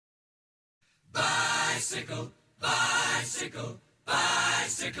Bicycle, bicycle,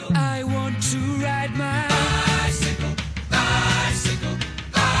 bicycle. I want to ride my bicycle, bicycle,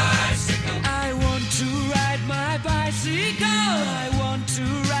 bicycle. I want to ride my bicycle. I want to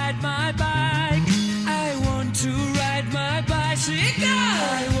ride my bike. I want to ride my bicycle.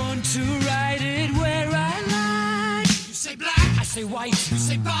 I want to ride it where I like. You say black, I say white. you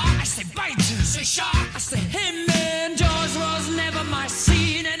say bar, I say bite. you say shark. I say him and Jaws was never my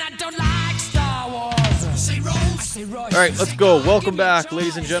scene, and I don't like Star Wars. You say rose, I say Royce. All right, let's go. Welcome back,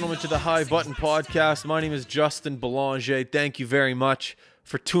 ladies and gentlemen, to the High Button Podcast. My name is Justin Belanger. Thank you very much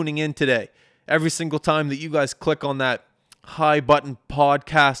for tuning in today. Every single time that you guys click on that High Button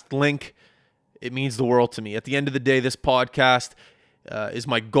Podcast link, it means the world to me. At the end of the day, this podcast is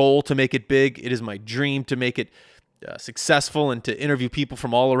my goal to make it big. It is my dream to make it successful and to interview people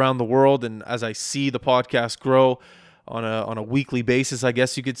from all around the world. And as I see the podcast grow on a weekly basis, I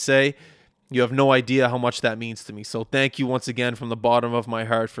guess you could say, you have no idea how much that means to me. So thank you once again from the bottom of my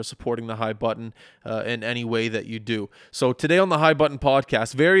heart for supporting the High Button in any way that you do. So today on the High Button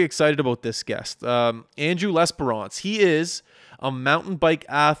Podcast, very excited about this guest, Andrew L'Esperance. He is a mountain bike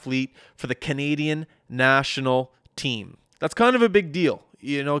athlete for the Canadian national team. That's kind of a big deal.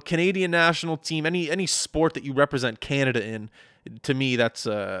 You know, Canadian national team, any sport that you represent Canada in, to me, that's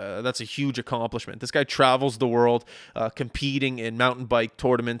a huge accomplishment. This guy travels the world competing in mountain bike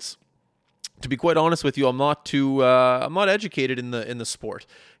tournaments. To be quite honest with you, I'm not educated in the sport.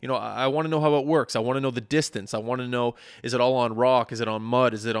 You know, I want to know how it works. I want to know the distance. I want to know, is it all on rock? Is it on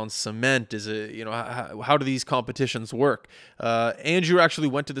mud? Is it on cement? Is it, you know, how do these competitions work? Andrew actually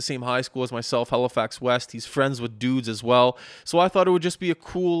went to the same high school as myself, Halifax West. He's friends with dudes as well. So I thought it would just be a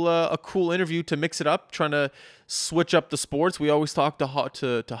cool interview to mix it up, trying to switch up the sports. We always talk to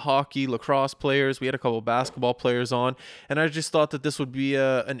hockey, lacrosse players. We had a couple of basketball players on, and I just thought that this would be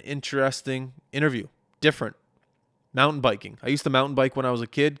an interesting interview, different. Mountain biking. I used to mountain bike when I was a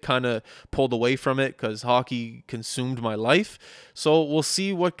kid, kind of pulled away from it because hockey consumed my life. So we'll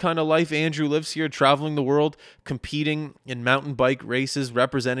see what kind of life Andrew lives here, traveling the world, competing in mountain bike races,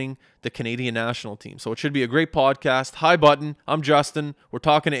 representing the Canadian national team. So it should be a great podcast. High Button. I'm Justin. We're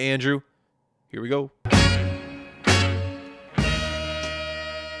talking to Andrew. Here we go.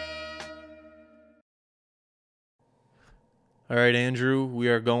 All right, Andrew, we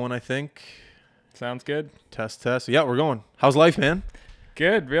are going, I think. Sounds good. Test. Yeah, we're going. How's life, man?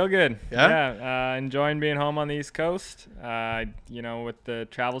 Good, real good. Yeah? Enjoying being home on the East Coast. You know, with the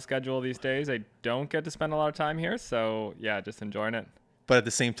travel schedule these days, I don't get to spend a lot of time here. So, yeah, just enjoying it. But at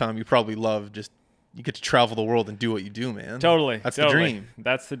the same time, you probably love you get to travel the world and do what you do, man. Totally. That's the dream.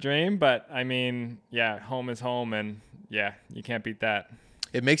 That's the dream. But, I mean, yeah, home is home. And, yeah, you can't beat that.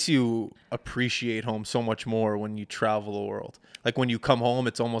 It makes you appreciate home so much more when you travel the world. Like when you come home,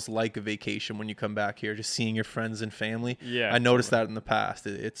 it's almost like a vacation when you come back here, just seeing your friends and family. Yeah. I noticed that in the past.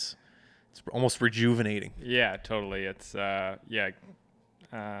 It's almost rejuvenating. Yeah, totally. It's, there's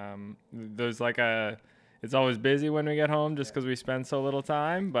like it's always busy when we get home just because we spend so little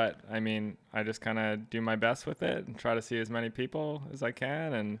time. But, I mean, I just kind of do my best with it and try to see as many people as I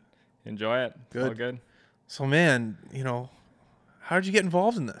can and enjoy it. It's all good. So, man, you know, how did you get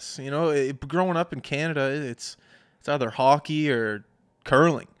involved in this? You know, growing up in Canada, it's either hockey or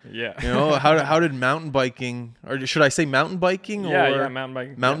curling. Yeah. You know, how did mountain biking, or should I say mountain biking? Yeah, mountain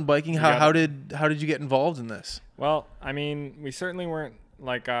biking. Mountain biking. How did you get involved in this? Well, I mean, we certainly weren't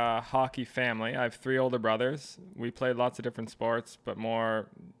like a hockey family. I have 3 older brothers. We played lots of different sports, but more,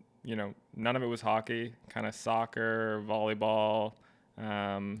 you know, none of it was hockey. Kind of soccer, volleyball,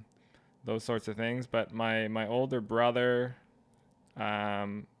 those sorts of things. But my older brother,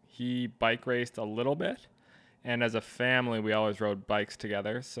 he bike raced a little bit, and as a family we always rode bikes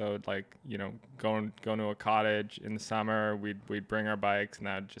together. So like, you know, going to a cottage in the summer, we'd bring our bikes, and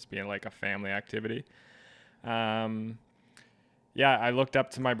that'd just be like a family activity. Yeah, I looked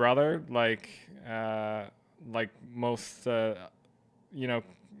up to my brother like most you know,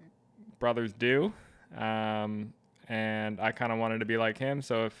 brothers do, and I kind of wanted to be like him.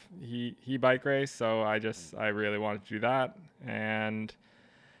 So if he bike raced, so I really wanted to do that. And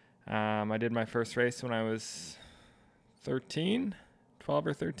I did my first race when I was 12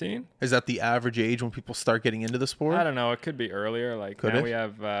 or 13. Is that the average age when people start getting into the sport? I don't know. It could be earlier. Like could now it? We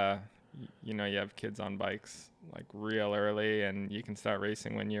have, you know, you have kids on bikes like real early, and you can start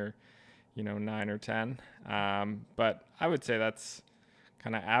racing when you're, you know, 9 or 10. But I would say that's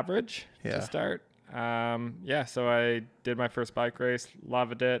kind of average to start. So I did my first bike race,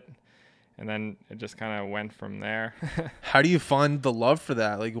 loved it. and then it just kind of went from there. How do you find the love for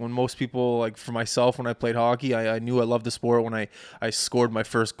that? Like when most people, like for myself, when I played hockey, I knew I loved the sport when I scored my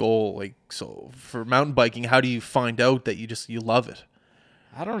first goal. Like, so for mountain biking, how do you find out that you love it?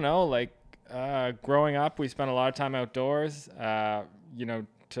 I don't know. Like growing up, we spent a lot of time outdoors.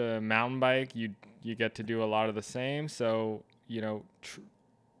 To mountain bike, you get to do a lot of the same. So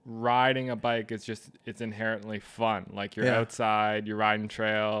riding a bike is it's inherently fun. Like you're outside, you're riding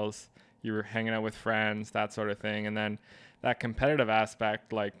trails, you're hanging out with friends, that sort of thing. And then that competitive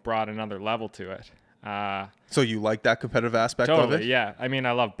aspect like brought another level to it. So you like that competitive aspect Totally, of it? yeah. I mean,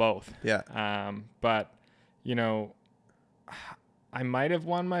 I love both. Yeah. But I might have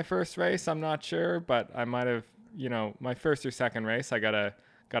won my first race. I'm not sure, but I might have, my first or second race, I got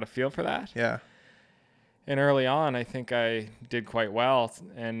a feel for that. Yeah. And early on, I think I did quite well,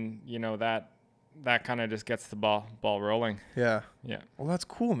 and that kind of just gets the ball rolling. Yeah. Yeah. Well, that's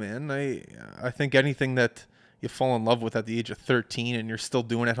cool, man. I think anything that you fall in love with at the age of 13 and you're still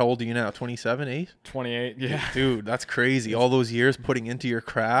doing it. How old are you now? 27, 8? 28. Yeah. Dude, that's crazy. All those years putting into your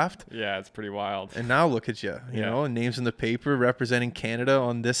craft. Yeah, it's pretty wild. And now look at you, you Yeah. know, names in the paper representing Canada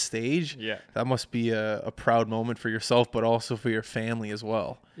on this stage. Yeah. That must be a proud moment for yourself, but also for your family as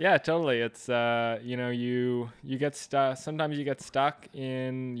well. Yeah, totally. It's you get stuck. Sometimes you get stuck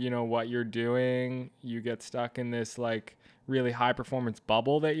in what you're doing. You get stuck in this like really high performance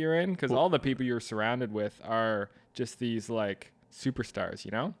bubble that you're in, because all the people you're surrounded with are just these like superstars,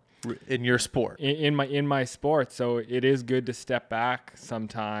 In your sport. in my sport. So it is good to step back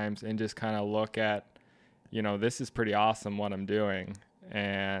sometimes and just kind of look at, this is pretty awesome what I'm doing,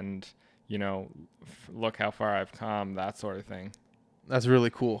 and look how far I've come, that sort of thing. That's really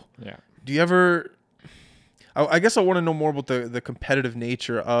cool. Yeah. Do you ever, I guess I want to know more about the competitive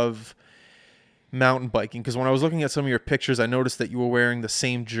nature of mountain biking, because when I was looking at some of your pictures, I noticed that you were wearing the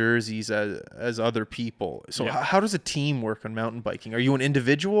same jerseys as other people. So Yeah. how does a team work on mountain biking? Are you an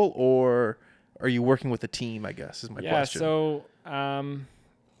individual or are you working with a team, I guess, is my question. So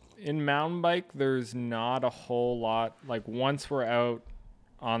in mountain bike, there's not a whole lot, like once we're out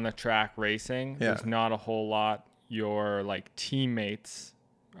on the track racing, there's not a whole lot your like teammates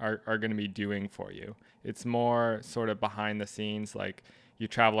are going to be doing for you. It's more sort of behind the scenes, like you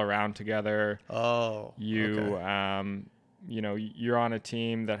travel around together. Oh, You, okay. You're on a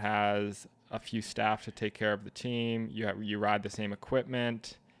team that has a few staff to take care of the team. You ride the same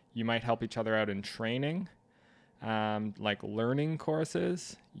equipment. You might help each other out in training, like learning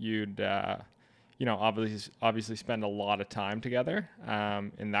courses. You'd, obviously spend a lot of time together,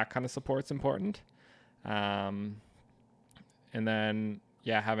 and that kind of support's important. And then,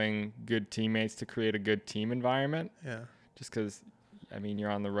 having good teammates to create a good team environment. Yeah. Just because,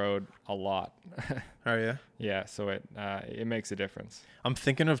 you're on the road a lot. Are you? Yeah, so it makes a difference. I'm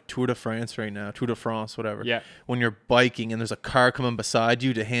thinking of Tour de France right now, Tour de France, whatever. Yeah. When you're biking and there's a car coming beside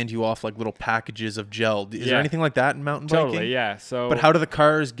you to hand you off like little packages of gel. Is there anything like that in mountain biking? Totally, yeah. So, But how do the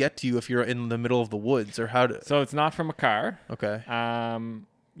cars get to you if you're in the middle of the woods, or how do? So it's not from a car. Okay.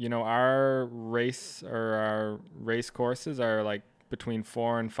 Our race courses are like between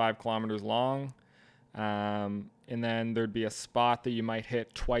 4 and 5 kilometers long. And then there'd be a spot that you might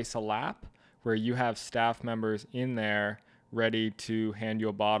hit twice a lap where you have staff members in there ready to hand you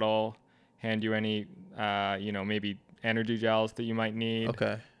a bottle, hand you any, maybe energy gels that you might need.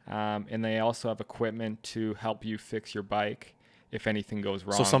 Okay. And they also have equipment to help you fix your bike if anything goes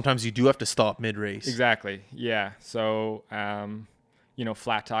wrong. So sometimes you do have to stop mid-race. Exactly. Yeah. So,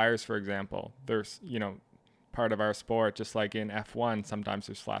 flat tires, for example, there's, part of our sport, just like in F1, sometimes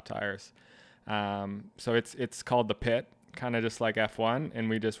there's flat tires. So it's called the pit, kind of just like F1, and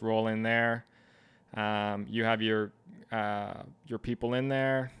we just roll in there. You have your people in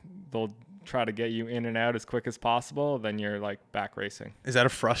there. They'll try to get you in and out as quick as possible. Then you're like back racing. Is that a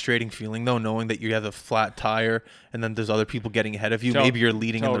frustrating feeling though, knowing that you have a flat tire and then there's other people getting ahead of you? Maybe you're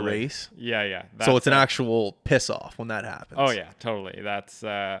leading in the race. Yeah. So it's an actual piss off when that happens. Oh yeah, totally. That's,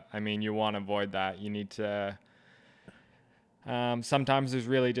 you want to avoid that. You need to, sometimes there's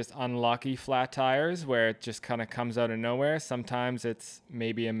really just unlucky flat tires where it just kind of comes out of nowhere. Sometimes it's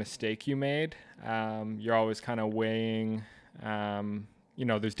maybe a mistake you made. You're always kind of weighing,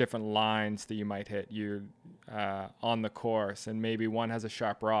 there's different lines that you might hit. You're on the course, and maybe one has a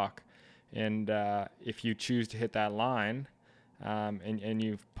sharp rock. And if you choose to hit that line and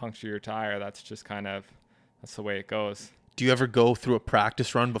you puncture your tire, that's the way it goes. Do you ever go through a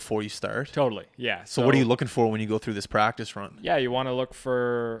practice run before you start? Totally, yeah. So what are you looking for when you go through this practice run? Yeah, you want to look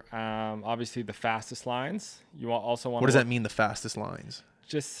for, obviously, the fastest lines. You also want What does that mean, the fastest lines?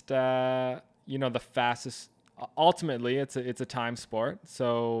 Just, the fastest ultimately it's a time sport.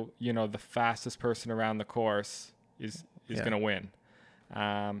 So, the fastest person around the course is going to win.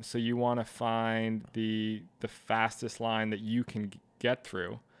 So you want to find the fastest line that you can get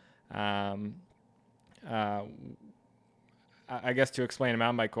through. I guess to explain a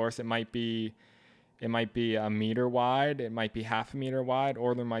mountain bike course, it might be a meter wide, it might be half a meter wide,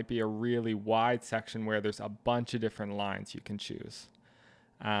 or there might be a really wide section where there's a bunch of different lines you can choose.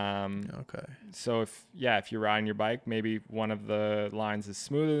 Okay. So if you're riding your bike, maybe one of the lines is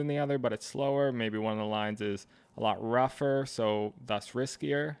smoother than the other, but it's slower. Maybe one of the lines is a lot rougher, so thus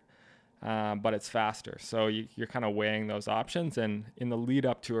riskier, but it's faster. So you're kind of weighing those options. And in the lead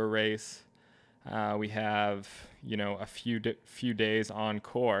up to a race, we have, a few days on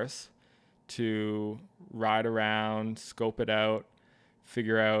course to ride around, scope it out,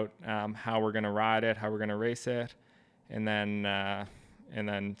 figure out how we're going to ride it, how we're going to race it, and then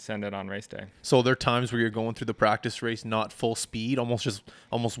send it on race day. So there are times where you're going through the practice race not full speed,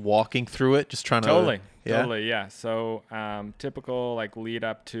 almost walking through it, just trying to Totally, yeah. So typical like lead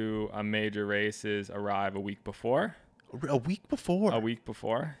up to a major race is arrive a week before. A week before. A week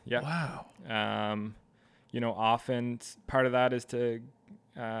before, yeah. Wow. Often part of that is to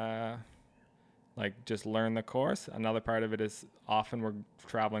just learn the course. Another part of it is often we're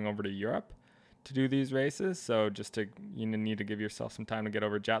traveling over to Europe to do these races, so just to need to give yourself some time to get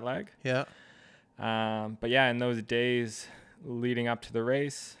over jet lag. Yeah. But yeah, in those days leading up to the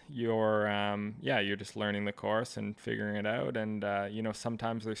race, you're just learning the course and figuring it out. And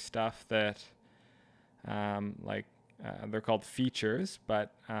sometimes there's stuff that they're called features,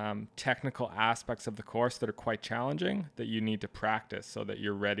 but technical aspects of the course that are quite challenging that you need to practice so that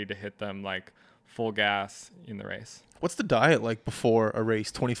you're ready to hit them like full gas in the race. What's the diet like before a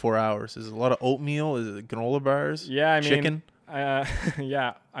race? 24 hours. Is it a lot of oatmeal? Is it granola bars? Yeah, chicken.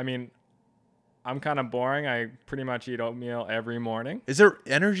 Yeah, I mean, I'm kind of boring. I pretty much eat oatmeal every morning. Is there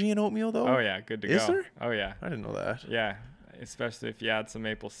energy in oatmeal though? Oh yeah, good to go. Is there? Oh yeah. I didn't know that. Yeah, especially if you add some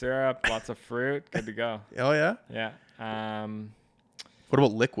maple syrup, lots of fruit, good to go. Oh yeah. Yeah. What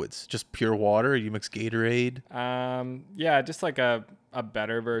about liquids? Just pure water? You mix Gatorade? Yeah, just like a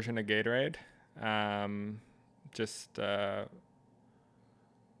better version of Gatorade. From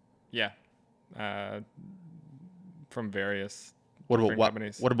various different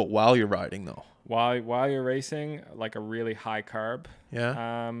companies. What about while you're riding though? While you're racing, like a really high carb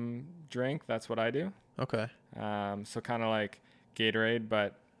drink. That's what I do. Okay. So kind of like Gatorade,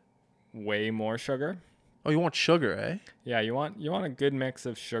 but way more sugar. Oh, you want sugar, eh? Yeah, you want a good mix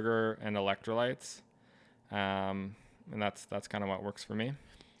of sugar and electrolytes, and that's kind of what works for me.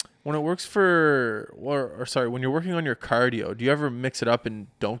 When it works when you're working on your cardio, do you ever mix it up and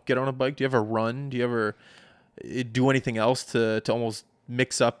don't get on a bike? Do you ever run? Do you ever do anything else to almost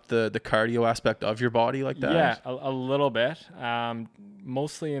mix up the cardio aspect of your body like that? Yeah, a little bit.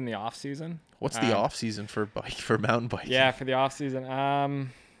 Mostly in the off season. What's the off season for mountain biking? Yeah, for the off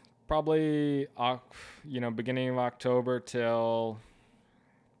season, probably beginning of October till.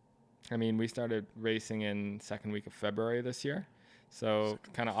 I mean, we started racing in second week of February this year. So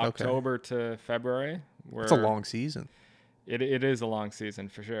kind of October to February. It's a long season. It is a long season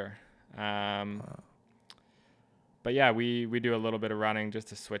for sure. But yeah, we do a little bit of running just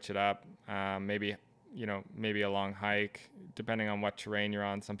to switch it up. Maybe a long hike, depending on what terrain you're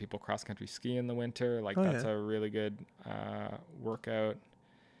on. Some people cross country ski in the winter. That's a really good workout.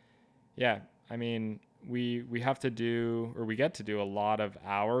 Yeah, I mean, we get to do a lot of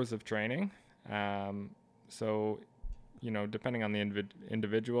hours of training. So depending on the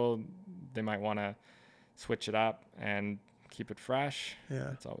individual, they might want to switch it up and keep it fresh. Yeah.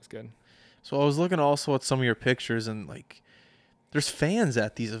 It's always good. So I was looking also at some of your pictures and there's fans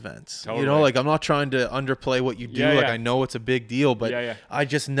at these events. Totally. I'm not trying to underplay what you do. I know it's a big deal, but I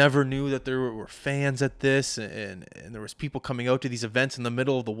just never knew that there were fans at this and there was people coming out to these events in the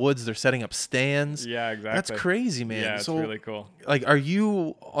middle of the woods. They're setting up stands. Yeah, exactly. That's crazy, man. Yeah, it's really cool. Are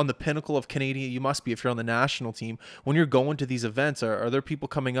you on the pinnacle of Canadian? You must be if you're on the national team. When you're going to these events, are there people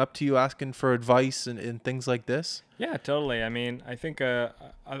coming up to you asking for advice and things like this? Yeah, totally. I mean, I think a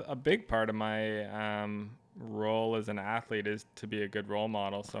big part of my role as an athlete is to be a good role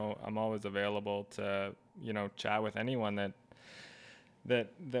model. So I'm always available to, chat with anyone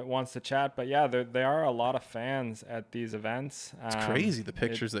that wants to chat. But yeah, there are a lot of fans at these events. It's crazy, the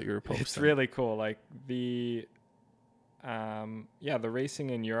pictures that you're posting. It's really cool. Like the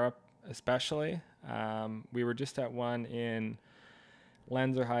racing in Europe, especially. We were just at one in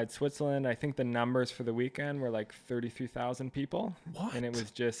Lenzerheide, Switzerland. I think the numbers for the weekend were like 33,000 people. What? And it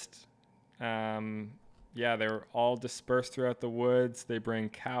was just, yeah, they're all dispersed throughout the woods. They bring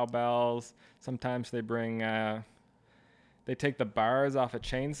cowbells. Sometimes they bring they take the bars off of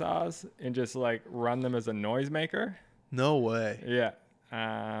chainsaws and just like run them as a noisemaker. No way. Yeah.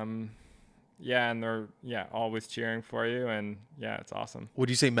 Yeah, and they're always cheering for you, and yeah, it's awesome. Would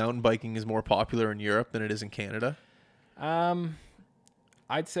you say mountain biking is more popular in Europe than it is in Canada?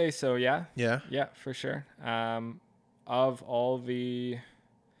 I'd say so. Yeah. Yeah. Yeah, for sure. Of all the,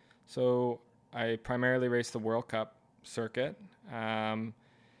 so I primarily race the World Cup circuit, and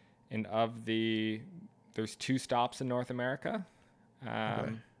there's 2 stops in North America.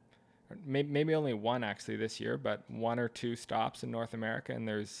 Okay. Maybe only one actually this year, but 1 or 2 stops in North America, and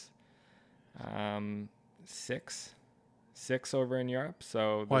there's 6 over in Europe.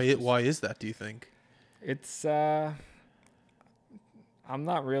 So Why is that, do you think? it's I'm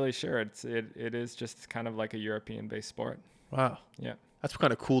not really sure. It is just kind of like a European-based sport. Wow. Yeah. That's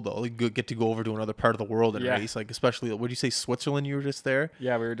kind of cool though. You get to go over to another part of the world and Yeah. race, like especially. Would you say Switzerland? You were just there.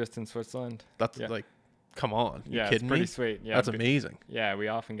 Yeah, we were just in Switzerland. That's Yeah. like, come on. You Yeah, kidding it's pretty me? sweet. Yeah, That's amazing. Yeah, we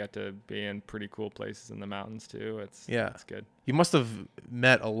often get to be in pretty cool places in the mountains too. It's good. You must have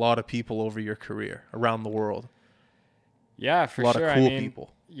met a lot of people over your career around the world. Yeah, for A lot sure. of cool I mean,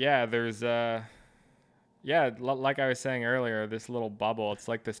 people. Yeah, there's like I was saying earlier, this little bubble. It's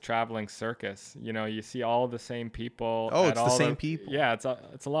like this traveling circus. You know, you see all the same people. Oh, at it's the all same people. Yeah,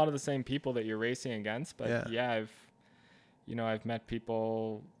 it's a lot of the same people that you're racing against. But Yeah. I've met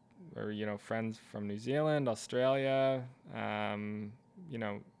people, or friends from New Zealand, Australia,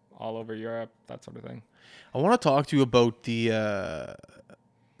 all over Europe, that sort of thing. I want to talk to you about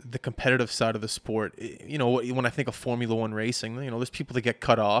the competitive side of the sport. When I think of Formula One racing, there's people that get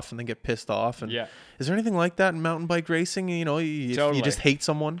cut off and then get pissed off. And Yeah. is there anything like that in mountain bike racing? You Totally. just hate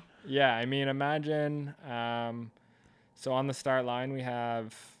someone. Yeah, I mean, imagine. So on the start line, we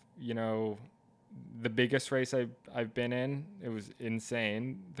have the biggest race I've been in. It was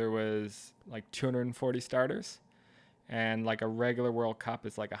insane. There was like 240 starters, and like a regular World Cup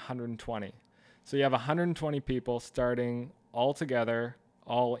is like 120. So you have 120 people starting all together,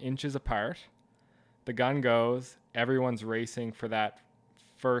 all inches apart. The gun goes. Everyone's racing for that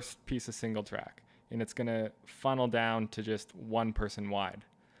first piece of single track, and it's gonna funnel down to just one person wide.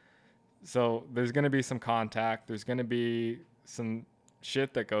 So there's going to be some contact. There's going to be some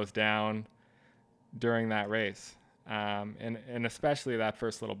shit that goes down during that race, and especially that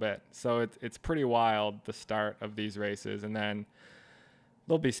first little bit. So it's pretty wild, the start of these races. And then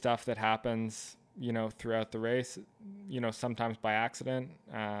there'll be stuff that happens, throughout the race, sometimes by accident,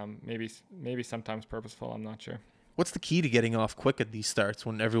 maybe sometimes purposeful. I'm not sure. What's the key to getting off quick at these starts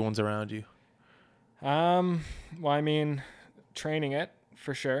when everyone's around you? Well, I mean, training it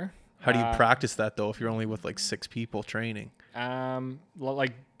for sure. How do you practice that though if you're only with like 6 people training?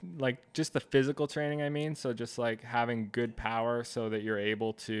 Like just the physical training, I mean. So just like having good power so that you're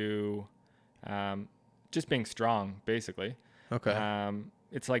able to just being strong, basically. Okay.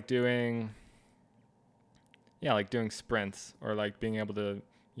 It's like doing sprints, or like being able to,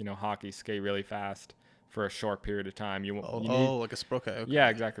 hockey skate really fast for a short period of time. Like a sprint. Okay. Yeah,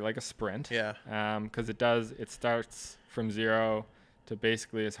 exactly. Like a sprint. Yeah. Because it starts from 0 to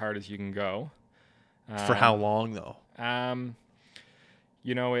basically as hard as you can go. For how long though?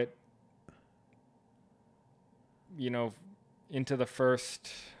 Into the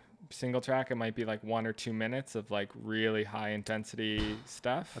first single track, it might be like 1 or 2 minutes of like really high intensity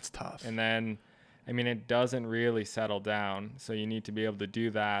stuff. That's tough. And then, I mean, it doesn't really settle down. So you need to be able to do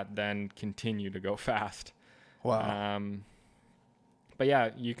that, then continue to go fast. Wow. But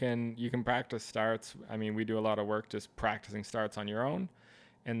yeah, you can practice starts. I mean, we do a lot of work just practicing starts on your own.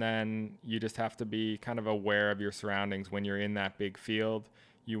 And then you just have to be kind of aware of your surroundings when you're in that big field.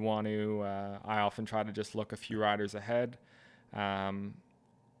 You want to, I often try to just look a few riders ahead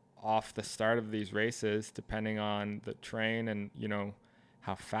off the start of these races, depending on the terrain and,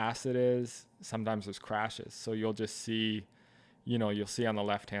 how fast it is. Sometimes there's crashes. So you'll just see, you'll see on the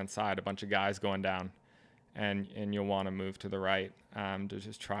left-hand side a bunch of guys going down. And you'll want to move to the right to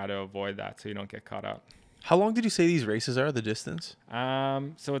just try to avoid that so you don't get caught up. How long did you say these races are, the distance?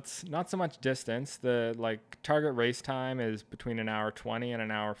 So it's not so much distance. The target race time is between an hour 20 and an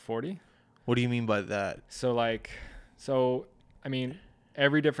hour 40. What do you mean by that? So I mean,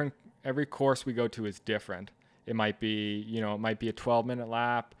 every course we go to is different. It might be, a 12-minute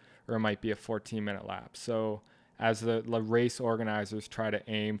lap, or it might be a 14-minute lap. So as the race organizers try to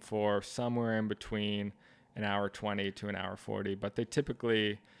aim for somewhere in between an hour 20 to an hour 40, but they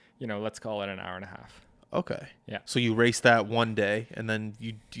typically, let's call it an hour and a half. Okay. Yeah. So you race that one day, and then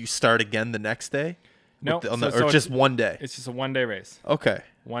you start again the next day? No, or just one day? It's just a one-day race. Okay.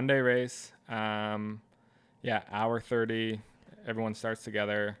 One-day race. And Yeah, hour 30. Everyone starts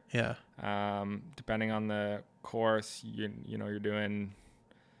together. Yeah. Depending on the course, you're doing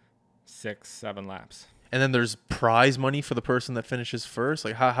 6-7 laps. And then there's prize money for the person that finishes first.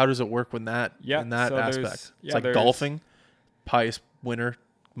 Like how does it work with that Yeah, in that so aspect? It's like there's golfing, highest winner,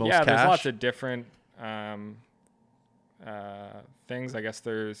 most cash. there's lots of different things. I guess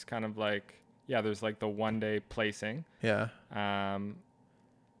there's kind of like there's like the 1-day placing. Yeah. I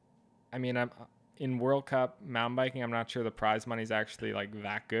mean, I'm in World Cup mountain biking. I'm not sure the prize money is actually like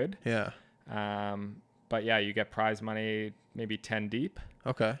that good. Yeah. But yeah, you get prize money maybe 10 deep.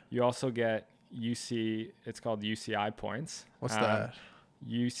 Okay. You also get it's called UCI points. What's that?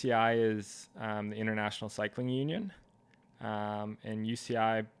 UCI is the International Cycling Union. And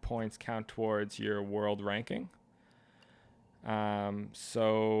UCI points count towards your world ranking.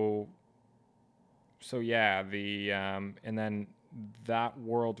 So yeah, and then that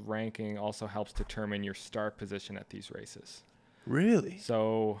world ranking also helps determine your start position at these races. Really?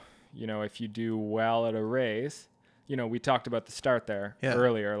 So, if you do well at a race, we talked about the start there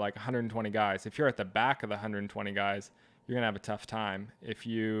earlier, like 120 guys. If you're at the back of the 120 guys, you're going to have a tough time. If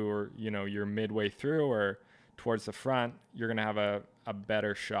you're midway through or towards the front, you're going to have a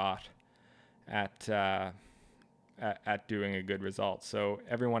better shot at doing a good result. So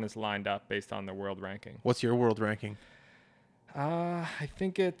everyone is lined up based on their world ranking. What's your world ranking? I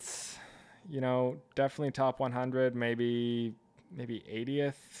think it's, definitely top 100, maybe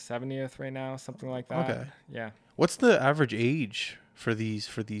 80th, 70th right now, something like that. Okay. Yeah. What's the average age for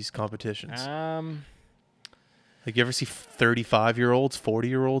these competitions? Like you ever see 35-year-olds,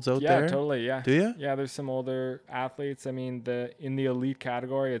 40-year-olds out there? Yeah, totally. Yeah. Do you? Yeah, there's some older athletes. I mean, in the elite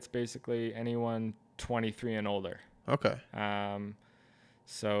category, it's basically anyone 23 and older. Okay. I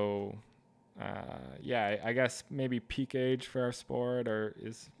guess maybe peak age for our sport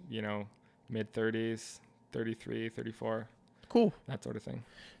is mid 30s, 33, 34. Cool. That sort of thing.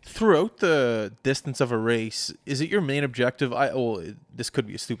 Throughout the distance of a race, is it your main objective? This could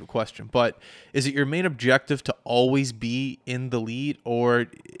be a stupid question, but is it your main objective to always be in the lead, or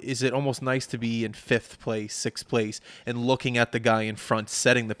is it almost nice to be in 5th place, 6th place, and looking at the guy in front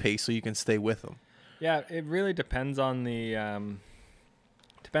setting the pace so you can stay with him? Yeah, it really depends on the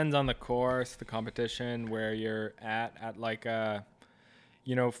course, the competition, where you're at like a,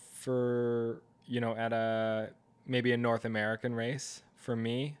 at a maybe a North American race for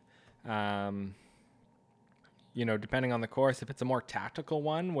me. Depending on the course, if it's a more tactical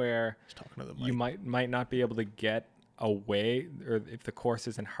one where you might not be able to get away, or if the course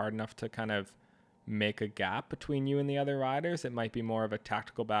isn't hard enough to kind of make a gap between you and the other riders, it might be more of a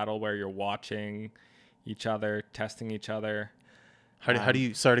tactical battle where you're watching each other, testing each other. How do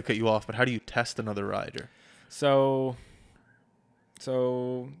you, sorry to cut you off, but how do you test another rider? So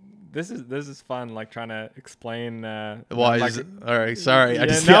this is fun, like trying to explain. Why is it? All right, sorry. I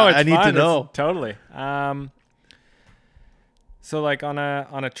need to know. Totally. So like on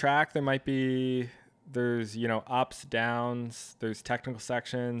a track, there's ups, downs, there's technical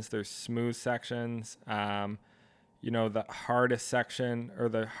sections, there's smooth sections. The hardest section or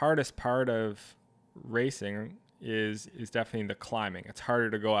the hardest part of racing is definitely the climbing. It's harder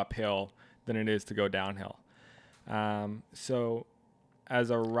to go uphill than it is to go downhill. So as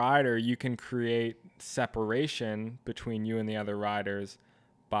a rider, you can create separation between you and the other riders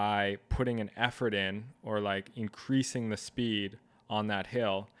by putting an effort in, or like increasing the speed on that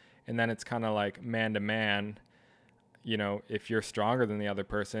hill. And then it's kind of like man to man. If you're stronger than the other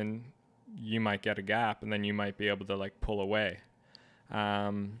person, you might get a gap, and then you might be able to like pull away.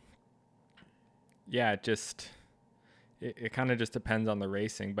 It kind of just depends on the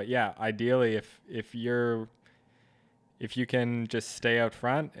racing. But yeah, ideally, if you can just stay out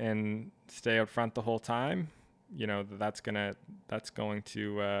front the whole time, that's going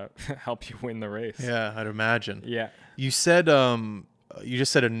to help you win the race. Yeah, I'd imagine. Yeah. You said you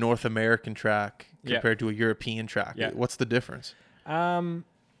just said a North American track compared to a European track. Yeah. What's the difference? I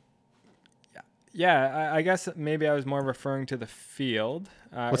guess maybe I was more referring to the field,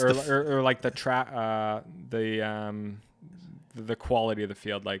 or like the track, the quality of the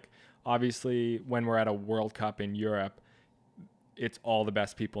field. Like obviously, when we're at a World Cup in Europe, it's all the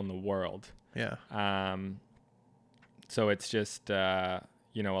best people in the world. Yeah. So it's just a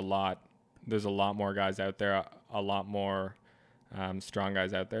lot. There's a lot more guys out there, a lot more strong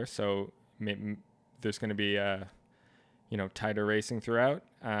guys out there. So there's going to be tighter racing throughout.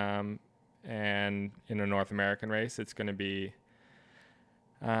 And in a North American race, it's going to be,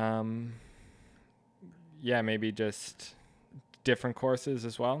 maybe just different courses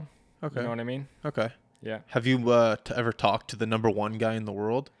as well. Okay. You know what I mean? Okay. Yeah. Have you ever talked to the number one guy in the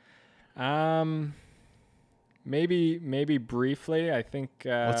world? maybe briefly. I think.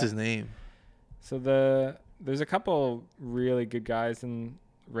 What's his name? So there's a couple really good guys in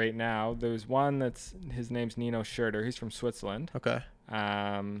right now. There's one his name's Nino Schurter. He's from Switzerland. Okay.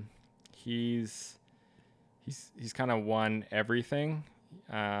 He's kind of won everything.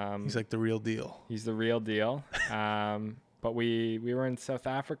 He's like the real deal. He's the real deal. But we were in South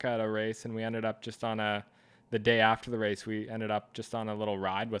Africa at a race, and we ended up just on the day after the race, we ended up just on a little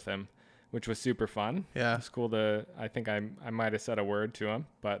ride with him, which was super fun. Yeah. It's cool I think I might have said a word to him,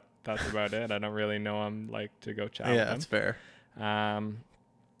 but that's about it. I don't really know him like to go chat with him. Yeah, that's fair. And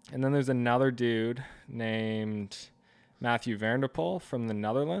then there's another dude named Matthew Vanderpoel from the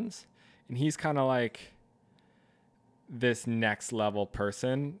Netherlands, and he's kind of like this next level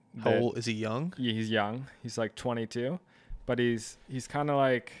person. How old is he? Young? Yeah, he's young. He's like 22, but he's kind of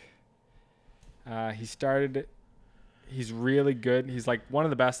like he's really good. He's like one of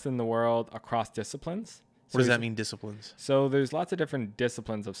the best in the world across disciplines. What does that mean, disciplines? So there's lots of different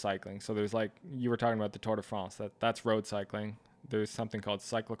disciplines of cycling. So there's like, you were talking about the Tour de France, that's road cycling. There's something called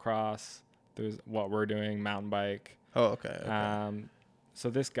cyclocross. There's what we're doing, mountain bike. Oh, okay. So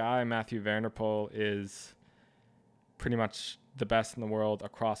this guy, Matthew Vanderpoel, is pretty much the best in the world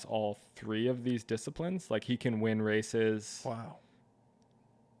across all three of these disciplines. Like, he can win races. Wow.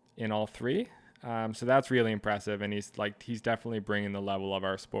 In all three. So that's really impressive. And he's definitely bringing the level of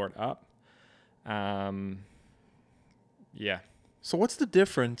our sport up. Yeah. So what's the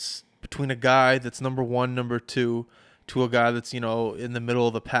difference between a guy that's number one, number two, to a guy that's, in the middle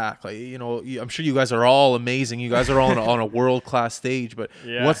of the pack? Like, I'm sure you guys are all amazing. You guys are all on a world-class stage, but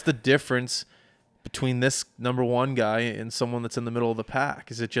yeah. What's the difference between this number one guy and someone that's in the middle of the pack?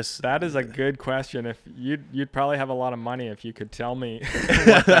 Is it just... That is a good question. If you'd probably have a lot of money if you could tell me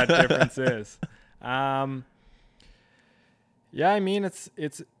what that difference is. Yeah, I mean,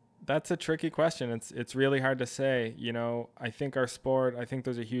 that's a tricky question. It's really hard to say. I think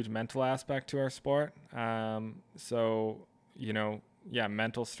there's a huge mental aspect to our sport. So,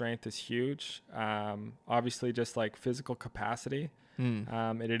 mental strength is huge. Obviously, just like physical capacity.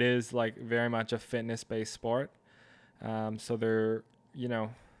 It is like very much a fitness-based sport. So there,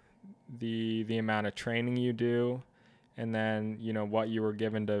 the amount of training you do, and then, what you were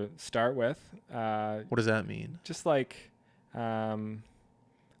given to start with. What does that mean? Just like,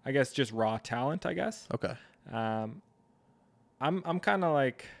 I guess just raw talent, I guess. Okay. I'm kind of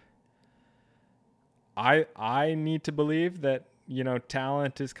like, I need to believe that,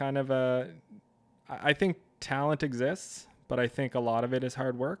 talent is kind of I think talent exists, but I think a lot of it is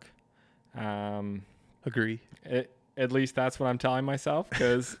hard work. Agree. At least that's what I'm telling myself,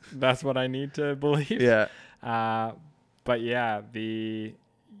 because that's what I need to believe. Yeah. But yeah,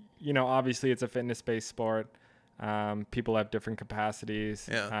 obviously it's a fitness-based sport. People have different capacities.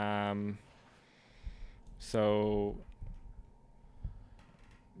 Yeah. So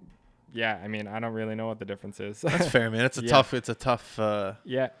yeah, I mean, I don't really know what the difference is. That's fair, man. It's a tough.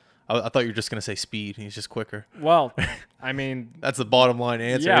 Yeah. I thought you were just gonna say speed. He's just quicker. Well, I mean, that's the bottom line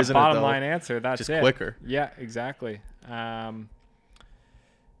answer, yeah, isn't it? Bottom line answer. That's just it. Quicker. Yeah, exactly. At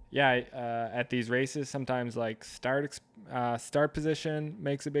these races, sometimes like start position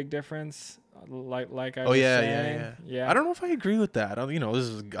makes a big difference. Like I was saying. Yeah. I don't know if I agree with that. This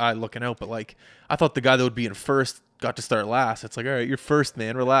is a guy looking out, but like, I thought the guy that would be in first got to start last. It's like, all right, you're first,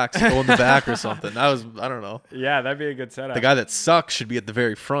 man. Relax. Go in the back or something. I don't know. Yeah, that'd be a good setup. The guy that sucks should be at the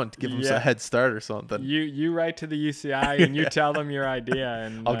very front. Give him a head start or something. You write to the UCI and you tell them your idea,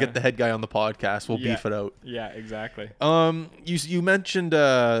 and I'll get the head guy on the podcast. We'll beef it out. Yeah, exactly. You mentioned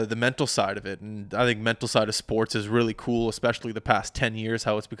the mental side of it, and I think mental side of sports is really cool, especially the past 10 years,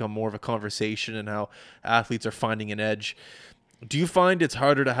 how it's become more of a conversation and how athletes are finding an edge. Do you find it's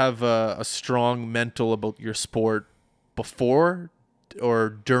harder to have a strong mental about your sport before or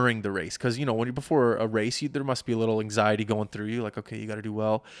during the race? Because, when you're before a race, there must be a little anxiety going through you, like, okay, you got to do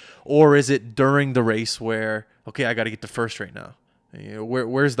well. Or is it during the race where, okay, I got to get to first right now?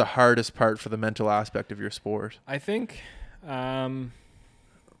 Where's the hardest part for the mental aspect of your sport? I think, I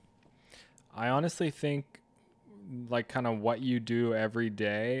honestly think, like, kind of what you do every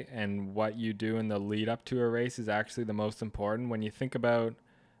day and what you do in the lead up to a race is actually the most important. When you think about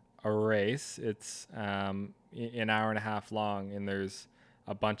a race, it's an hour and a half long, and there's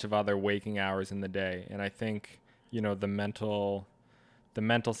a bunch of other waking hours in the day. And I think, the mental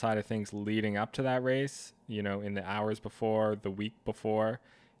side of things leading up to that race, in the hours before, the week before,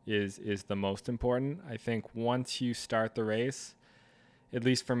 is the most important. I think once you start the race, at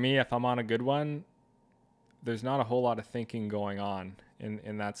least for me, if I'm on a good one, there's not a whole lot of thinking going on.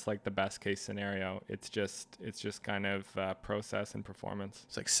 and that's like the best case scenario. It's just kind of process and performance.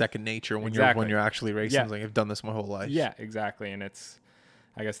 It's like second nature when Exactly. you're actually racing. Yeah. It's like I've done this my whole life. Yeah, exactly. And it's,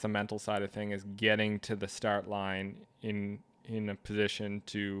 I guess the mental side of thing is getting to the start line in a position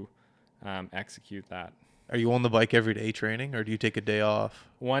to execute that. Are you on the bike every day training, or do you take a day off?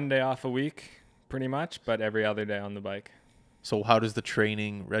 One day off a week, pretty much, but every other day on the bike. So how does the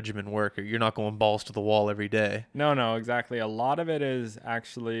training regimen work? You're not going balls to the wall every day. No, exactly. A lot of it is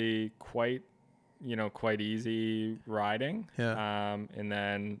actually quite easy riding. Yeah. And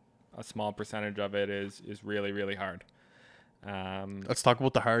then a small percentage of it is really, really hard. Let's talk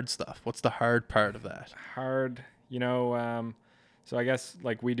about the hard stuff. What's the hard part of that? Hard, so I guess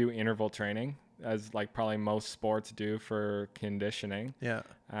like we do interval training, as like probably most sports do for conditioning. Yeah.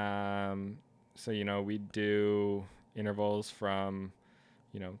 So, we do intervals from,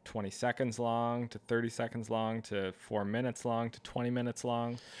 20 seconds long to 30 seconds long to 4 minutes long to 20 minutes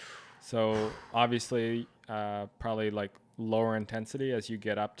long. So obviously, probably like lower intensity as you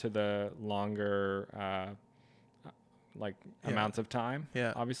get up to the longer, amounts of time,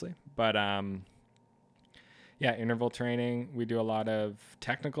 Yeah. obviously. But, interval training, we do a lot of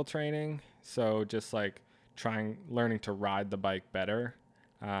technical training. So just like learning to ride the bike better,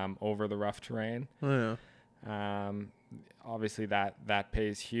 over the rough terrain. Oh, yeah. Obviously that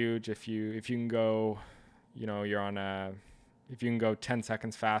pays huge. If you can go, if you can go 10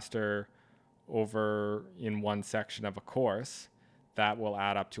 seconds faster over in one section of a course, that will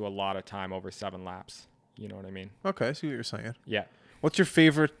add up to a lot of time over 7 laps. You know what I mean? Okay, I see what you're saying. Yeah. What's your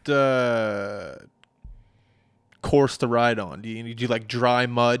favorite course to ride on? Do you like dry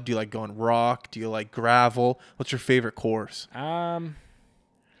mud? Do you like going rock? Do you like gravel? What's your favorite course?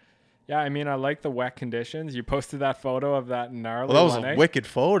 Yeah, I mean, I like the wet conditions. You posted that photo of that gnarly Well, that was one, a eh? wicked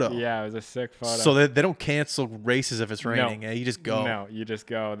photo. Yeah, it was a sick photo. So they don't cancel races if it's raining. You just go. No, you just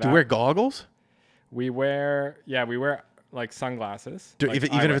go. Do you wear goggles? We wear like sunglasses. Like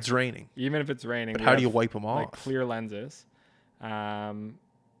Even if it's raining. Even if it's raining. But we how do have, you wipe them off? Like clear lenses. In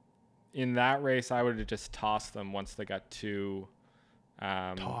that race, I would have just tossed them once they got too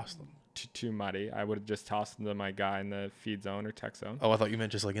too muddy. I would have just tossed them to my guy in the feed zone or tech zone. Oh, I thought you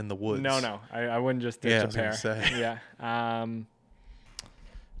meant just like in the woods. No, I wouldn't just ditch a pair. I was gonna say. Yeah.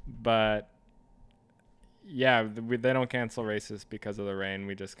 But yeah, they don't cancel races because of the rain.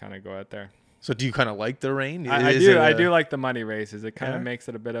 We just kind of go out there. So do you kind of like the rain? I do like the muddy races. It kind of makes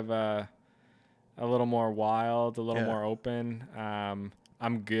it a bit of a little more wild, a little more open.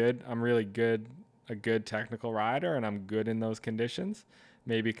 I'm good. I'm really good, a good technical rider, and I'm good in those conditions,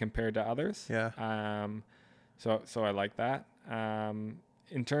 maybe compared to others. Yeah. So I like that.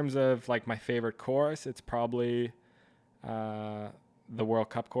 In terms of like my favorite course, it's probably the World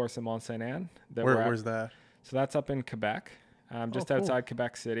Cup course in Mont Saint Anne. Where's that? So that's up in Quebec, just cool. outside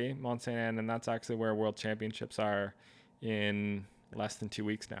Quebec City, Mont Saint Anne, and that's actually where World Championships are in less than 2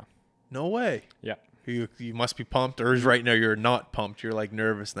 weeks now. No way. Yeah. You must be pumped, or is right now you're not pumped? You're like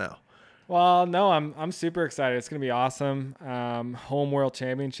nervous now. Well, no, I'm super excited. It's gonna be awesome. Home World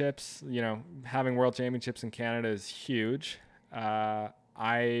Championships. Having World Championships in Canada is huge.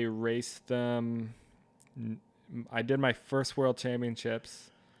 I raced them. I did my first World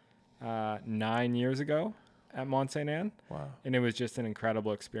Championships 9 years ago at Mont Saint Anne. Wow. And it was just an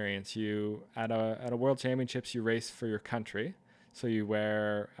incredible experience. You at a World Championships, you race for your country. So you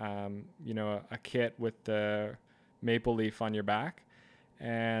wear, a kit with the maple leaf on your back,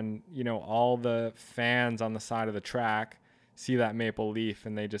 and all the fans on the side of the track see that maple leaf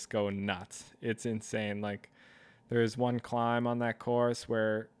and they just go nuts. It's insane. Like there's one climb on that course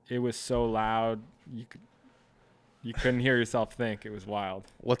where it was so loud you couldn't hear yourself think. It was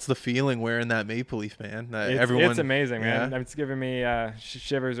wild. What's the feeling wearing that maple leaf, man? It's amazing, man. Yeah? It's giving me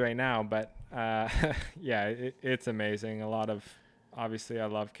shivers right now, but it's amazing. Obviously, I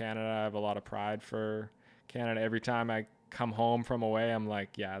love Canada. I have a lot of pride for Canada. Every time I come home from away, I'm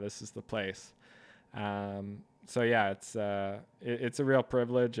like, yeah, this is the place. So yeah, it's a real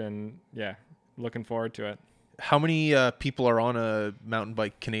privilege, and yeah, looking forward to it. How many people are on a mountain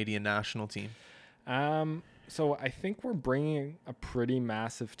bike Canadian national team? So I think we're bringing a pretty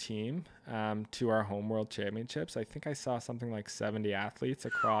massive team to our Home World Championships. I think I saw something like 70 athletes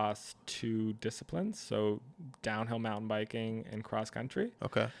across 2 disciplines, so downhill mountain biking and cross country.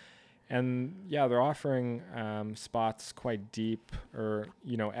 Okay. And yeah, they're offering spots quite deep, or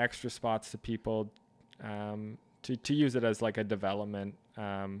extra spots to people to use it as like a development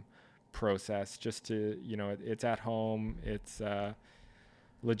process. Just to it's at home. It's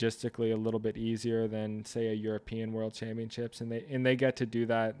logistically a little bit easier than say a European World Championships, and they get to do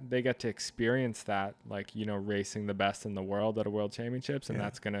that. They get to experience that, like, you know, racing the best in the world at a World Championships, and Yeah.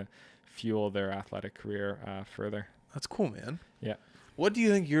 that's gonna fuel their athletic career further. That's cool, man. Yeah. What do you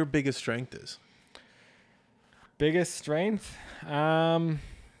think your biggest strength is? Biggest strength, you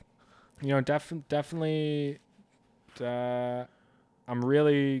know, definitely, I'm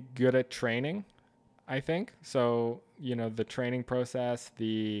really good at training, I think. So, you know, the training process,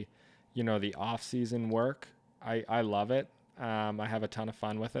 the off-season work, I love it. I have a ton of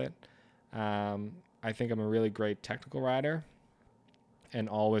fun with it. I think I'm a really great technical rider and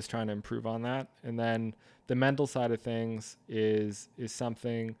always trying to improve on that. And then the mental side of things is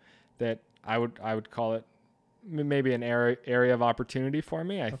something that I would call it maybe an area of opportunity for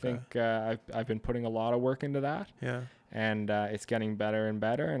me. I think I've been putting a lot of work into that. Yeah. And it's getting better and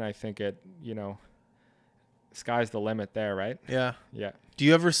better. And I think it, you know, sky's the limit there, right? Yeah. Yeah. Do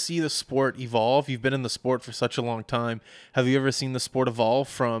you ever see the sport evolve? You've been in the sport for such a long time. Have you ever seen the sport evolve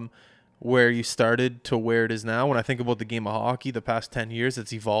from where you started to where it is now? When I think about the game of hockey, the past 10 years,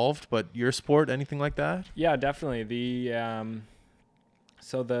 it's evolved. But your sport, anything like that? Yeah, definitely.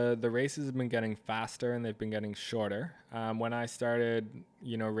 So the races have been getting faster and they've been getting shorter. When I started,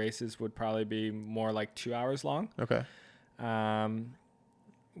 you know, races would probably be more like 2 hours long. Okay.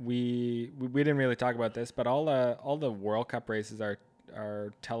 We didn't really talk about this, but all the World Cup races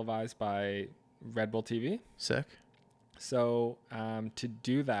are televised by Red Bull TV. Sick. So to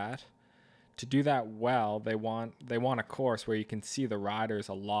do that well, they want a course where you can see the riders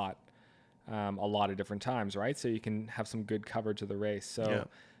a lot of different times, right? So you can have some good coverage of the race. So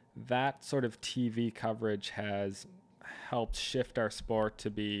that sort of TV coverage has helped shift our sport to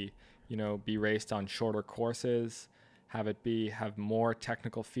be raced on shorter courses, have more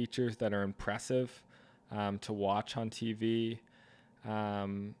technical features that are impressive to watch on TV.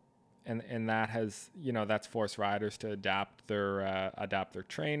 And that has, you know, that's forced riders to adapt their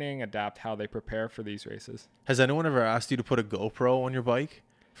training, adapt how they prepare for these races. Has anyone ever asked you to put a GoPro on your bike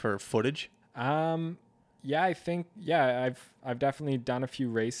for footage? Yeah, I think, I've definitely done a few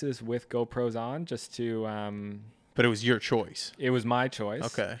races with GoPros on just to, But it was your choice. it was my choice.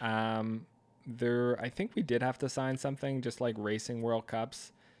 Okay. I think we did have to sign something just like Racing World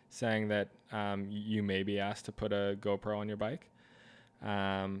Cups saying that, you may be asked to put a GoPro on your bike.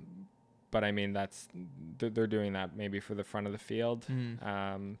 But I mean, they're doing that maybe for the front of the field,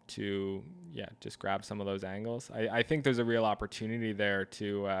 to just grab some of those angles. I think there's a real opportunity there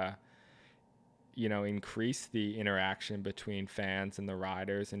to, increase the interaction between fans and the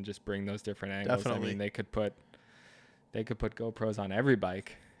riders and just bring those different angles. Definitely. I mean, they could put GoPros on every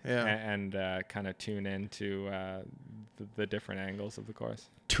bike, Yeah. and kind of tune into the different angles of the course.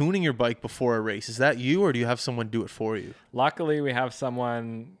 Tuning your bike before a race, is that you, or do you have someone do it for you? Luckily, we have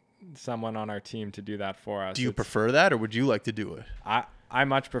someone on our team to do that for us. Do you prefer that, or would you like to do it? I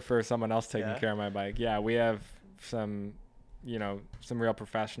much prefer someone else taking Yeah? care of my bike. Yeah, we have some real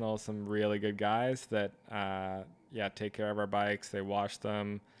professionals, some really good guys that take care of our bikes. They wash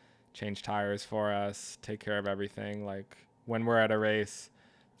them, change tires for us, take care of everything. Like when we're at a race,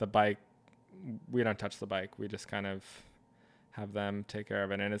 the bike, we don't touch the bike. We just kind of have them take care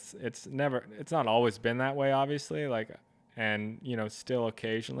of it. And it's not always been that way, obviously. Like, and still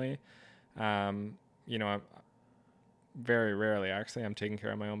occasionally, very rarely actually, I'm taking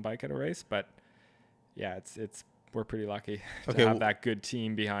care of my own bike at a race. But yeah, we're pretty lucky to have that good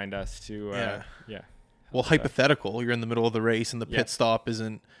team behind us to Well, hypothetical, you're in the middle of the race and the pit stop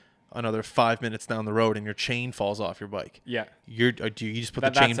isn't another 5 minutes down the road and your chain falls off your bike. Yeah. You just put the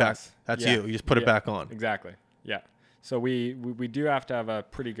chain back. Us. That's Yeah. you. You just put it back on. Exactly. Yeah. So we do have to have a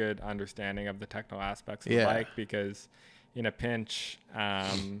pretty good understanding of the technical aspects of the bike, because in a pinch,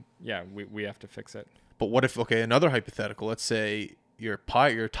 we have to fix it. But what if, another hypothetical, let's say your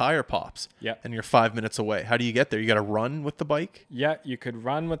tire pops and you're 5 minutes away. How do you get there? You got to run with the bike? Yeah, you could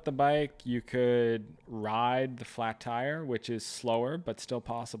run with the bike. You could ride the flat tire, which is slower, but still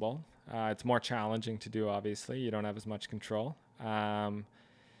possible. It's more challenging to do, obviously. You don't have as much control.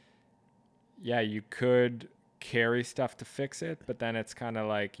 You could carry stuff to fix it, but then it's kind of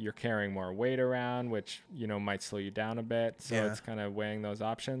like you're carrying more weight around, which, might slow you down a bit. So it's kind of weighing those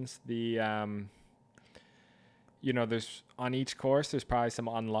options. There's on each course, there's probably some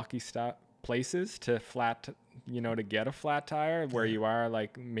unlucky places to get a flat tire where you are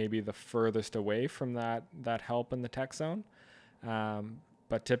like maybe the furthest away from that help in the tech zone.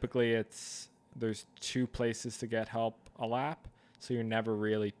 But typically there's 2 places to get help a lap. So you're never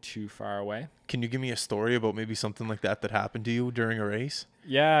really too far away. Can you give me a story about maybe something like that happened to you during a race?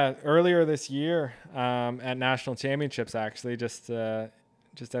 Yeah, earlier this year at national championships, actually, just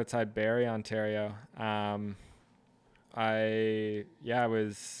just outside Barrie, Ontario. I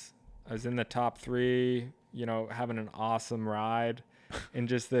was in the top 3, you know, having an awesome ride, and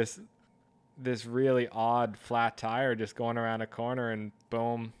just this really odd flat tire just going around a corner, and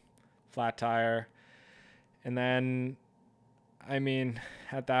boom, flat tire. And then, I mean,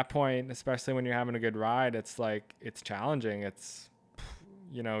 at that point, especially when you're having a good ride, it's like, it's challenging. It's,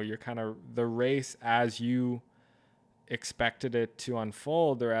 you know, you're kind of, the race as you expected it to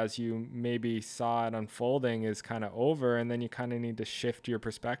unfold, or as you maybe saw it unfolding, is kind of over. And then you kind of need to shift your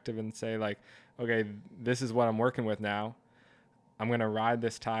perspective and say, like, okay, this is what I'm working with now. I'm going to ride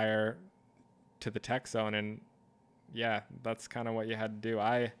this tire to the tech zone. And yeah, that's kind of what you had to do.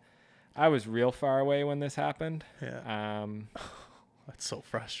 I was real far away when this happened. Yeah. That's so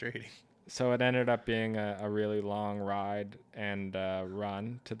frustrating. So it ended up being a really long ride and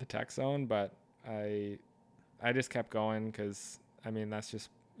run to the tech zone, but I just kept going because, I mean, that's just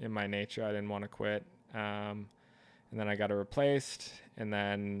in my nature. I didn't want to quit. And then I got it replaced, and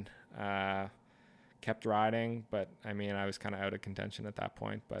then kept riding. But, I mean, I was kind of out of contention at that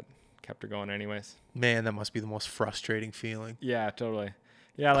point, but kept her going anyways. Man, that must be the most frustrating feeling. Yeah, totally.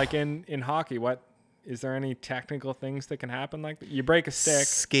 Yeah, like in hockey, is there any technical things that can happen like that? You break a stick.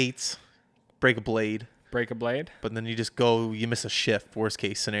 Skates, break a blade. Break a blade? But then you just go, you miss a shift, worst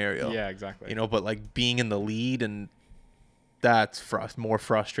case scenario. Yeah, exactly. You know, but like being in the lead, and that's more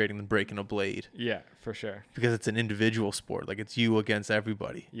frustrating than breaking a blade. Yeah, for sure. Because it's an individual sport. Like, it's you against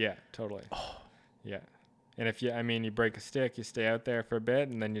everybody. Yeah, totally. Oh. Yeah. And if you break a stick, you stay out there for a bit,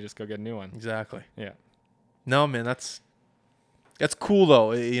 and then you just go get a new one. Exactly. Yeah. No, man, that's cool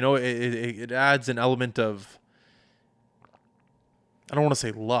though. You know, it adds an element of, I don't want to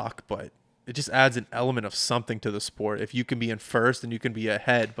say luck, but it just adds an element of something to the sport. If you can be in first and you can be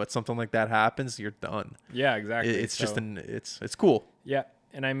ahead, but something like that happens, you're done. Yeah, exactly. It's just it's cool. Yeah,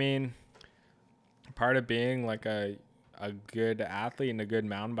 and I mean, part of being like a good athlete and a good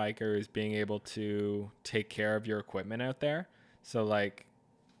mountain biker is being able to take care of your equipment out there. So like,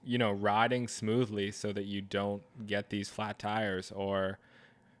 you know, riding smoothly so that you don't get these flat tires, or,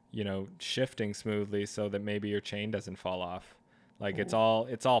 you know, shifting smoothly so that maybe your chain doesn't fall off. Like, it's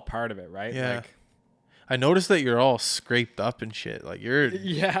all part of it, right? Yeah. Like, I noticed that you're all scraped up and shit. Like, you're,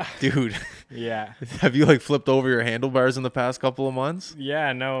 yeah, dude. yeah. Have you like flipped over your handlebars in the past couple of months?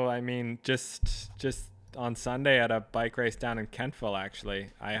 Yeah, no, I mean, just on Sunday at a bike race down in Kentville, actually,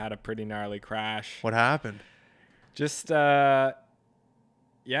 I had a pretty gnarly crash. What happened? Just,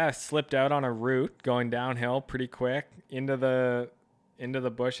 slipped out on a route going downhill pretty quick into the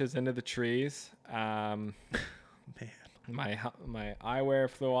bushes, into the trees. Man. My eyewear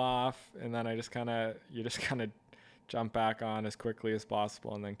flew off, and then you just kind of jump back on as quickly as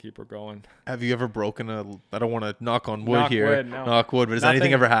possible and then keep her going. Have you ever broken I don't want to knock on wood here. No. Knock wood, but has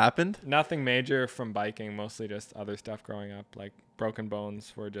anything ever happened? Nothing major from biking, mostly just other stuff growing up. Like, broken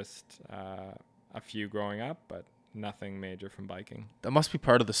bones were just a few growing up, but nothing major from biking. That must be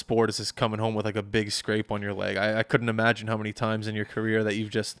part of the sport, is just coming home with like a big scrape on your leg. I couldn't imagine how many times in your career that you've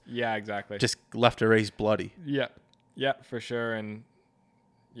just left a race bloody. Yeah, for sure. And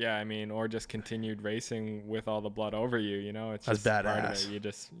yeah, I mean, or just continued racing with all the blood over you, you know, it's just That's part of badass.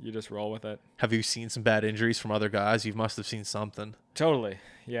 it. You just roll with it. Have you seen some bad injuries from other guys? You must have seen something. Totally.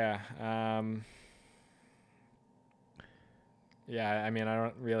 Yeah. Yeah, I mean, I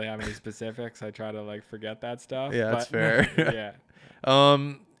don't really have any specifics. I try to like forget that stuff. Yeah, that's fair.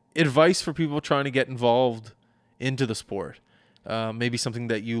 Yeah. Advice for people trying to get involved into the sport. Maybe something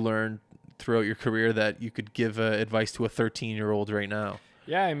that you learned throughout your career that you could give advice to a 13-year-old right now.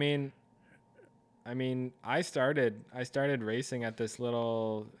 Yeah, I mean, I started racing at this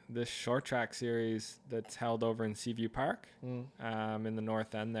short track series that's held over in Seaview Park, in the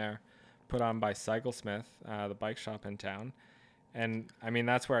North End there, put on by Cyclesmith, the bike shop in town. And I mean,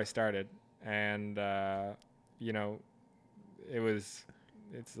 that's where I started. And, you know, it's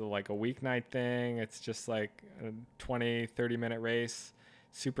like a weeknight thing. It's just like a 20-30 minute race.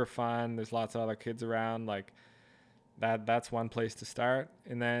 Super fun. There's lots of other kids around. Like, that's one place to start.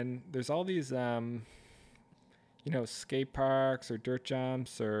 And then there's all these, you know, skate parks or dirt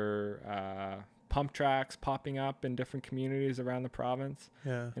jumps or pump tracks popping up in different communities around the province.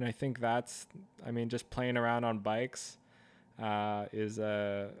 Yeah. And I think just playing around on bikes is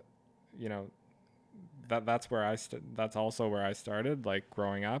you know, that's also where I started, like,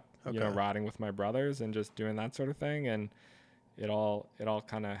 growing up. Okay. You know, riding with my brothers and just doing that sort of thing. And it all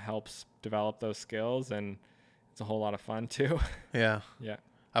kind of helps develop those skills, and it's a whole lot of fun too. Yeah. Yeah.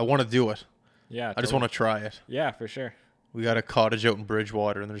 I want to do it. Yeah. I just want to try it. Yeah, for sure. We got a cottage out in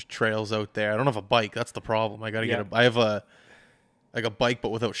Bridgewater, and there's trails out there. I don't have a bike. That's the problem. I got to I have a Like a bike, but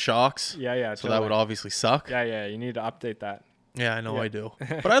without shocks. Yeah. So that would obviously suck. Yeah. You need to update that. Yeah, I know Yeah. I do.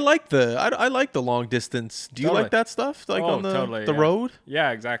 But I like I like the long distance. Do you Totally. like that stuff? Like on the totally, the yeah. road?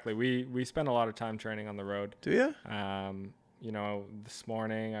 Yeah, exactly. We spend a lot of time training on the road. Do you? You know, this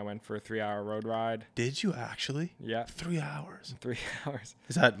morning I went for a 3-hour road ride. Did you actually? Yeah. 3 hours. 3 hours.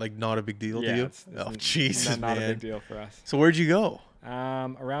 Is that like not a big deal to you? It's Oh Jesus, not man. a big deal for us. So where'd you go?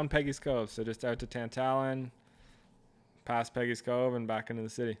 Around Peggy's Cove, so just out to Tantallon, past Peggy's Cove, and back into the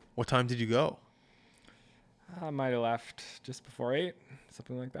city. What time did you go? I might have left just before 8,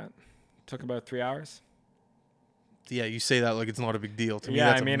 something like that. Took about 3 hours. Yeah, you say that like it's not a big deal. To me,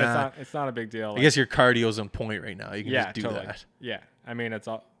 Yeah, that's I mean it's not a big deal. I guess your cardio's on point right now. You can just do totally. that. Yeah, I mean it's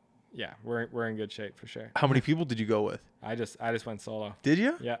all. Yeah, we're in good shape for sure. How many people did you go with? I just went solo. Did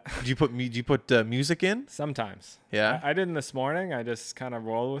you? Yeah. Did you put music in? Sometimes. Yeah. I didn't this morning. I just kind of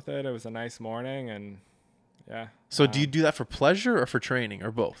rolled with it. It was a nice morning, and yeah. So do you do that for pleasure or for training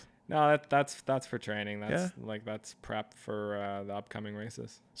or both? No, that's for training. That's Yeah. like that's prep for the upcoming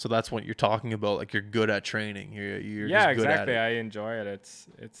races. So that's what you're talking about. Like you're good at training. You're Yeah, just good exactly. at it. I enjoy it.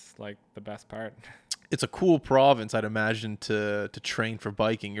 It's like the best part. It's a cool province, I'd imagine, to train for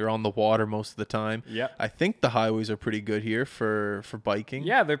biking. You're on the water most of the time. Yeah. I think the highways are pretty good here for biking.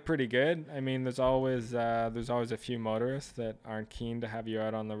 Yeah, they're pretty good. I mean, there's always a few motorists that aren't keen to have you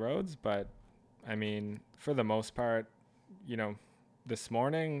out on the roads, but I mean, for the most part, you know, this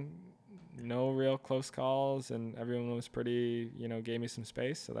morning, no real close calls, and everyone was pretty, you know, gave me some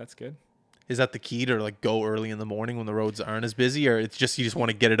space, so that's good. Is that the key to like go early in the morning when the roads aren't as busy, or it's just you just want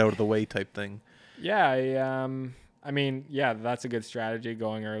to get it out of the way type thing? Yeah, I mean, yeah, that's a good strategy,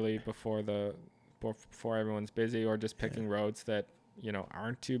 going early before everyone's busy, or just picking roads that, you know,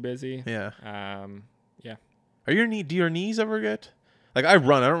 aren't too busy. Yeah. Yeah. Do your knees ever get like I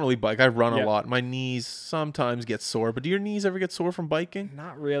run? I don't really bike. I run a Yeah. lot. My knees sometimes get sore, but do your knees ever get sore from biking?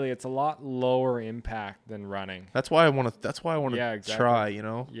 Not really. It's a lot lower impact than running. That's why I want to. Yeah, exactly. Try. You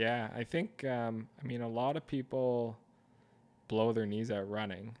know. Yeah, I think I mean, a lot of people blow their knees out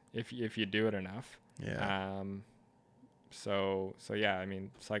running if you do it enough. Yeah. So yeah, I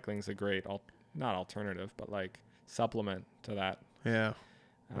mean, cycling's a great not alternative, but like supplement to that. Yeah.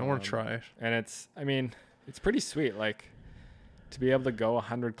 I want to try it. And it's pretty sweet, like to be able to go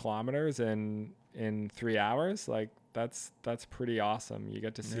 100 kilometers in 3 hours. Like that's pretty awesome. You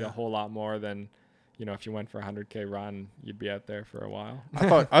get to see a whole lot more than, you know, if you went for a 100K run, you'd be out there for a while.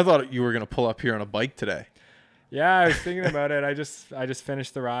 I thought you were gonna pull up here on a bike today. Yeah, I was thinking about it. I just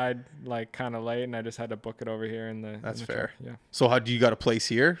finished the ride like kind of late, and I just had to book it over here in the. That's in the fair. truck. Yeah. So how do you got a place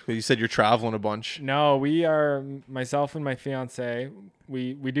here? You said you're traveling a bunch. No, we are, myself and my fiance.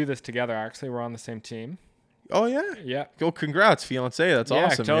 We do this together. Actually, we're on the same team. Oh yeah. Yeah. Go, congrats, fiance. That's Yeah,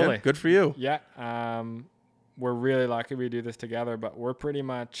 awesome. totally. Man. Good for you. Yeah. We're really lucky we do this together, but we're pretty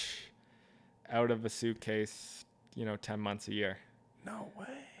much out of a suitcase, you know, 10 months a year. No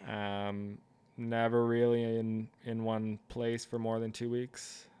way. Never really in one place for more than 2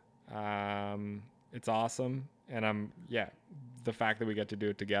 weeks. It's awesome, and the fact that we get to do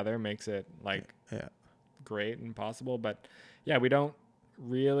it together makes it like great and possible. But yeah, we don't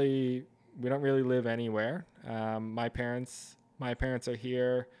really live anywhere. My parents are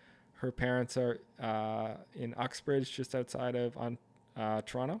here. Her parents are in Uxbridge, just outside of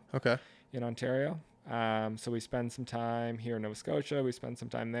Toronto. Okay. In Ontario. So we spend some time here in Nova Scotia. We spend some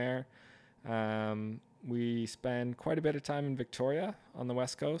time there. We spend quite a bit of time in Victoria on the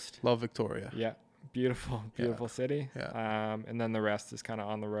West Coast. Love Victoria. Yeah. Beautiful city. Yeah. And then the rest is kind of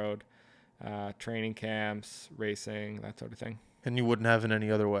on the road, training camps, racing, that sort of thing. And you wouldn't have it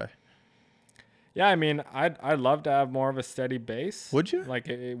any other way. Yeah, I mean, I'd love to have more of a steady base. Would you? Like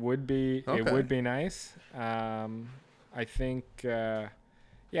it would be nice. I think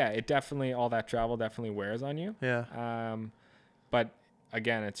it definitely, all that travel definitely wears on you. Yeah. But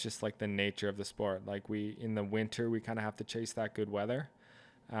again, it's just like the nature of the sport. Like in the winter, we kind of have to chase that good weather.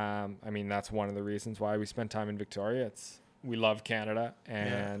 I mean, that's one of the reasons why we spend time in Victoria. We love Canada,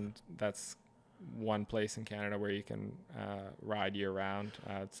 and that's one place in Canada where you can ride year round.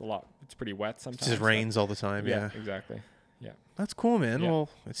 It's pretty wet sometimes. It just rains all the time. Yeah. Exactly. Yeah. That's cool, man. Yeah. Well,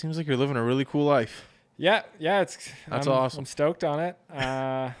 it seems like you're living a really cool life. Yeah. That's awesome. I'm stoked on it.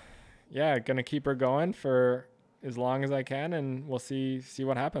 Gonna keep her going for as long as I can, and we'll see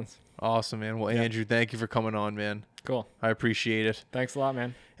what happens. Awesome, man. Well, Andrew, thank you for coming on, man. Cool. I appreciate it. Thanks a lot,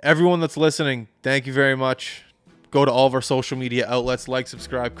 man. Everyone that's listening, thank you very much. Go to all of our social media outlets, like,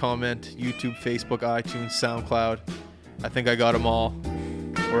 subscribe, comment, YouTube, Facebook, iTunes, SoundCloud. I think I got them all.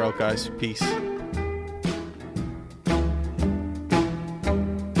 We're out, guys. Peace.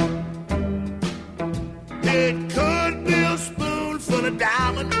 It could be a spoonful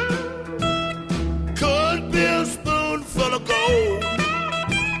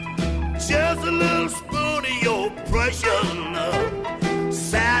precious love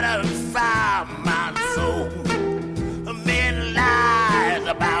satisfy my soul. Men lies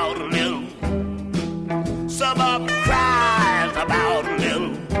about a little, some of them cries about a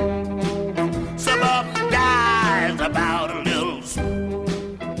little, some of them dies about a little.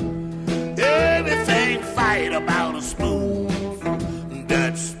 Everything fight about a spoon.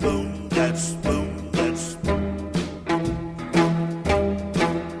 That spoon, that spoon, that spoon.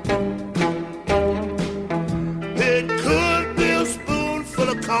 It could be a spoonful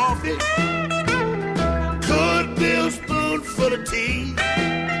of coffee, could be a spoonful of tea,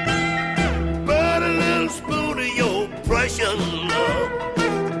 but a little spoon of your precious love,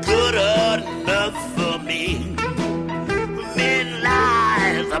 good enough for me. Men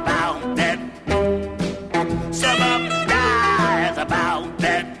lies about that, some of them dies about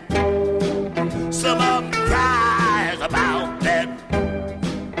that, some of them cries about that,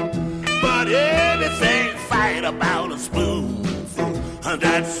 but everything fight about a spoonful.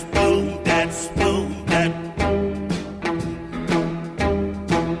 That spoon, that spoon, that.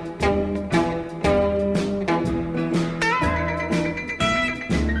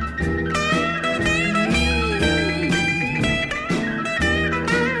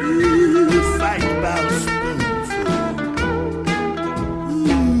 Fight about a spoonful.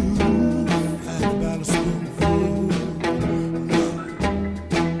 Fight about a spoonful.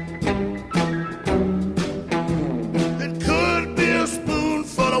 It could be a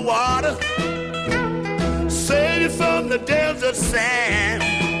spoonful of water, save it from the desert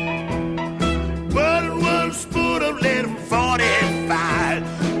sand.